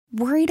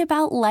Worried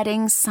about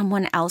letting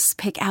someone else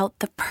pick out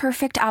the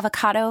perfect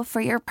avocado for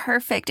your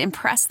perfect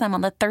impress them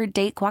on the third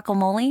date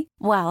guacamole?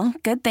 Well,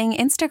 good thing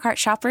Instacart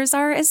shoppers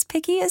are as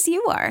picky as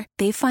you are.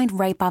 They find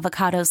ripe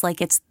avocados like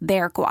it's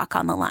their guac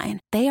on the line.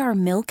 They are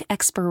milk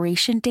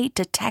expiration date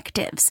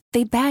detectives.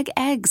 They bag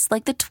eggs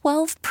like the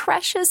 12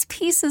 precious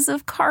pieces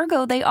of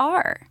cargo they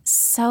are.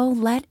 So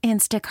let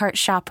Instacart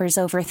shoppers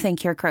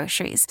overthink your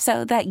groceries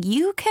so that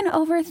you can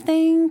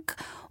overthink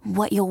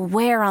what you'll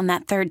wear on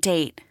that third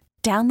date.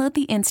 Download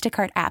the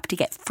Instacart app to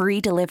get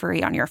free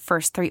delivery on your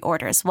first 3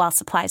 orders while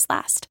supplies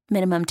last.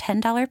 Minimum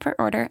 $10 per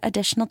order.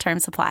 Additional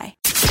terms apply.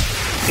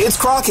 It's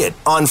Crockett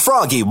on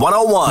Froggy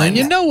 101. And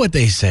you know what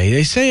they say.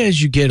 They say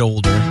as you get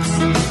older,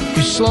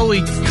 you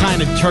slowly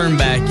kind of turn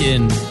back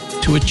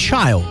into a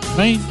child,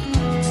 right?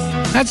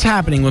 That's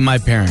happening with my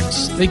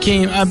parents. They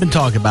came, I've been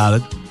talking about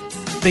it.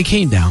 They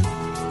came down.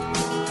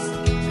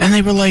 And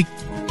they were like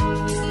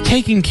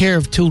taking care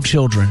of 2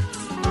 children.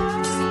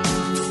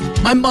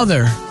 My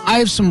mother, I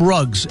have some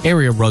rugs,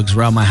 area rugs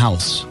around my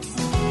house.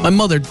 My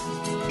mother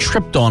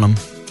tripped on them.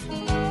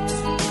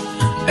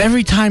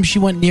 Every time she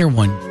went near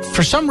one,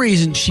 for some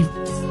reason,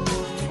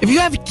 if you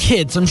have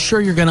kids, I'm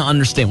sure you're going to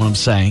understand what I'm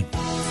saying.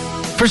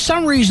 For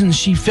some reason,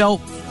 she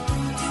felt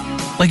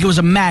like it was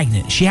a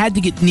magnet. She had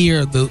to get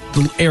near the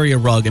area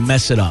rug and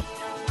mess it up.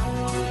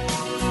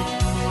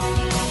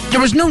 There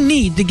was no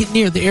need to get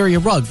near the area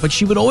rug, but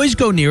she would always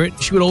go near it.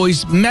 She would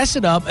always mess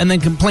it up and then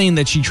complain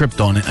that she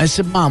tripped on it. I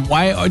said, Mom,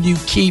 why do you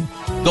keep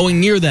going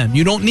near them?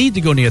 You don't need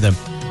to go near them.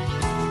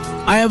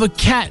 I have a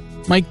cat.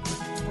 My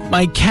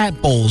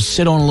cat bowls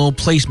sit on a little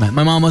placemat.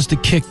 My mom must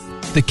have kicked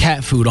the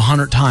cat food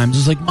 100 times. I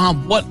was like,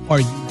 Mom, what are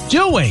you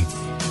doing?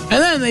 And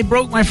then they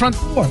broke my front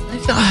door.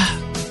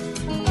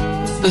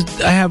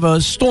 I have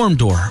a storm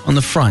door on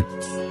the front.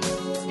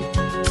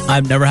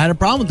 I've never had a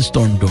problem with the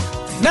storm door.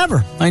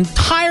 Never. My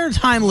entire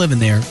time living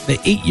there, the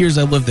 8 years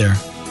I lived there,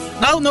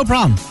 no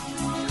problem.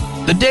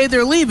 The day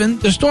they're leaving,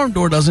 the storm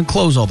door doesn't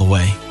close all the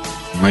way.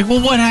 I'm like,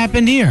 well, what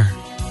happened here?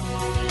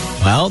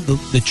 Well,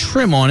 the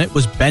trim on it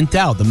was bent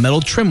out. The metal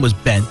trim was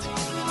bent.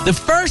 The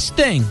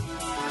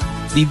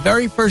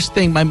very first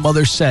thing my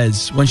mother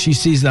says when she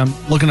sees them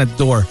looking at the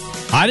door,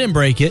 I didn't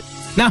break it.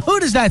 Now, who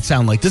does that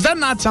sound like? Does that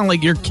not sound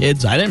like your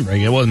kids? I didn't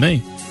break it. It wasn't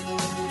me.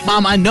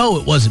 Mom, I know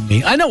it wasn't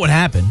me. I know what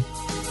happened.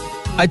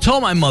 I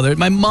told my mother,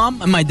 my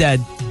mom and my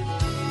dad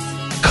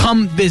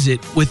come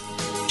visit with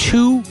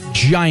 2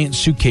 giant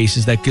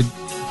suitcases that could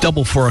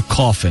double for a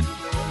coffin.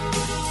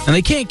 And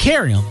they can't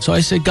carry them. So I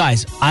said,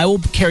 guys, I will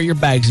carry your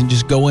bags and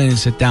just go in and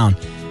sit down.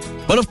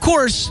 But of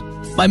course,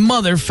 my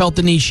mother felt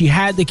the need. She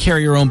had to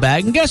carry her own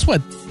bag. And guess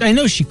what? I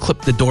know she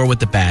clipped the door with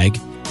the bag,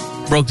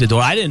 broke the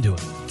door. I didn't do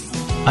it.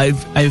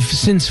 I've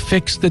since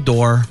fixed the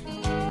door.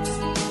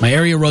 My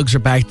area rugs are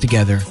back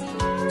together.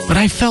 But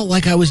I felt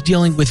like I was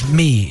dealing with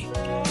me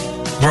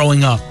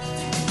growing up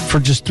for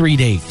just 3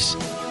 days.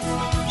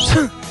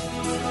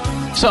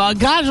 So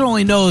God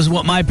only knows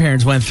what my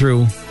parents went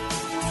through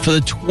for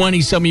the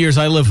 20-some years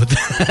I lived with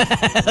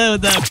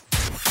them.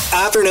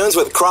 Afternoons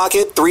with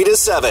Crockett, 3 to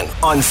 7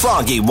 on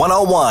Froggy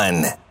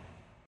 101.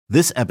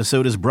 This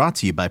episode is brought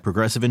to you by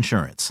Progressive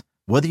Insurance.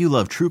 Whether you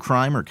love true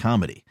crime or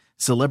comedy,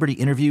 celebrity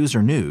interviews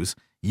or news,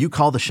 you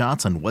call the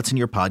shots on what's in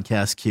your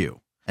podcast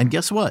queue. And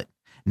guess what?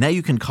 Now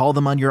you can call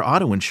them on your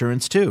auto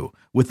insurance too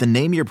with the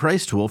Name Your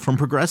Price tool from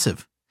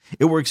Progressive.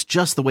 It works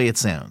just the way it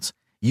sounds.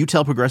 You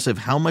tell Progressive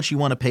how much you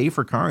want to pay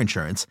for car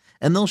insurance,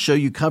 and they'll show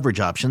you coverage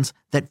options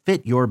that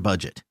fit your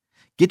budget.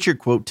 Get your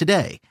quote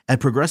today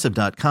at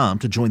Progressive.com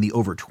to join the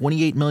over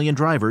 28 million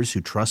drivers who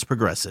trust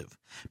Progressive.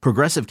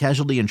 Progressive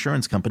Casualty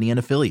Insurance Company and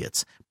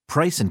Affiliates.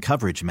 Price and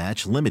coverage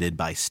match limited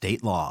by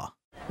state law.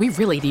 We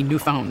really need new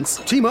phones.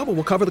 T-Mobile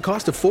will cover the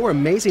cost of 4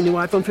 amazing new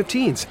iPhone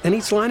 15s, and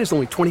each line is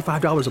only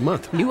 $25 a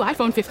month. New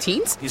iPhone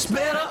 15s? It's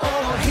better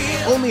over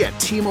here. Only at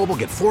T-Mobile,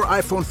 get 4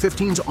 iPhone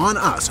 15s on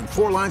us and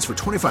 4 lines for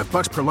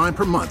 $25 per line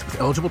per month with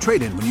eligible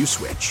trade-in when you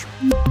switch.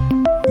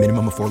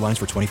 Minimum of 4 lines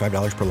for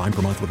 $25 per line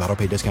per month with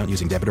autopay discount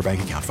using debit or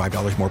bank account.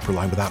 $5 more per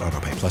line without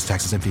autopay, plus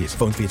taxes and fees.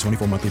 Phone fee at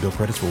 24 monthly bill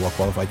credits for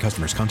well-qualified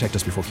customers. Contact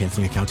us before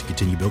canceling account to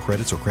continue bill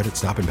credits or credit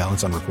stop and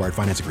balance on required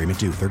finance agreement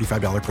due.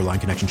 $35 per line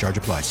connection charge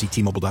applies. See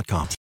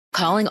T-Mobile.com.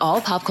 Calling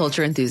all pop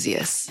culture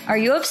enthusiasts. Are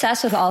you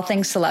obsessed with all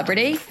things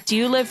celebrity? Do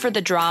you live for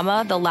the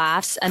drama, the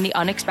laughs, and the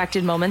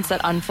unexpected moments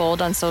that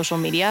unfold on social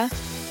media?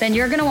 Then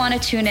you're going to want to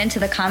tune in to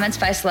the Comments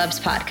by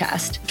Celebs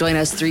podcast. Join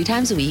us 3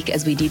 times a week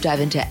as we deep dive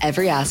into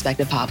every aspect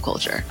of pop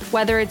culture.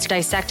 Whether it's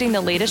dissecting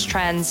the latest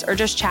trends or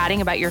just chatting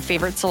about your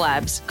favorite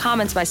celebs,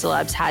 Comments by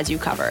Celebs has you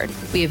covered.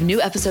 We have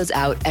new episodes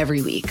out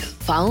every week.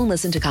 Follow and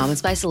listen to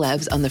Comments by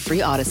Celebs on the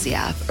free Odyssey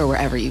app or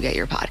wherever you get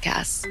your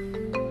podcasts.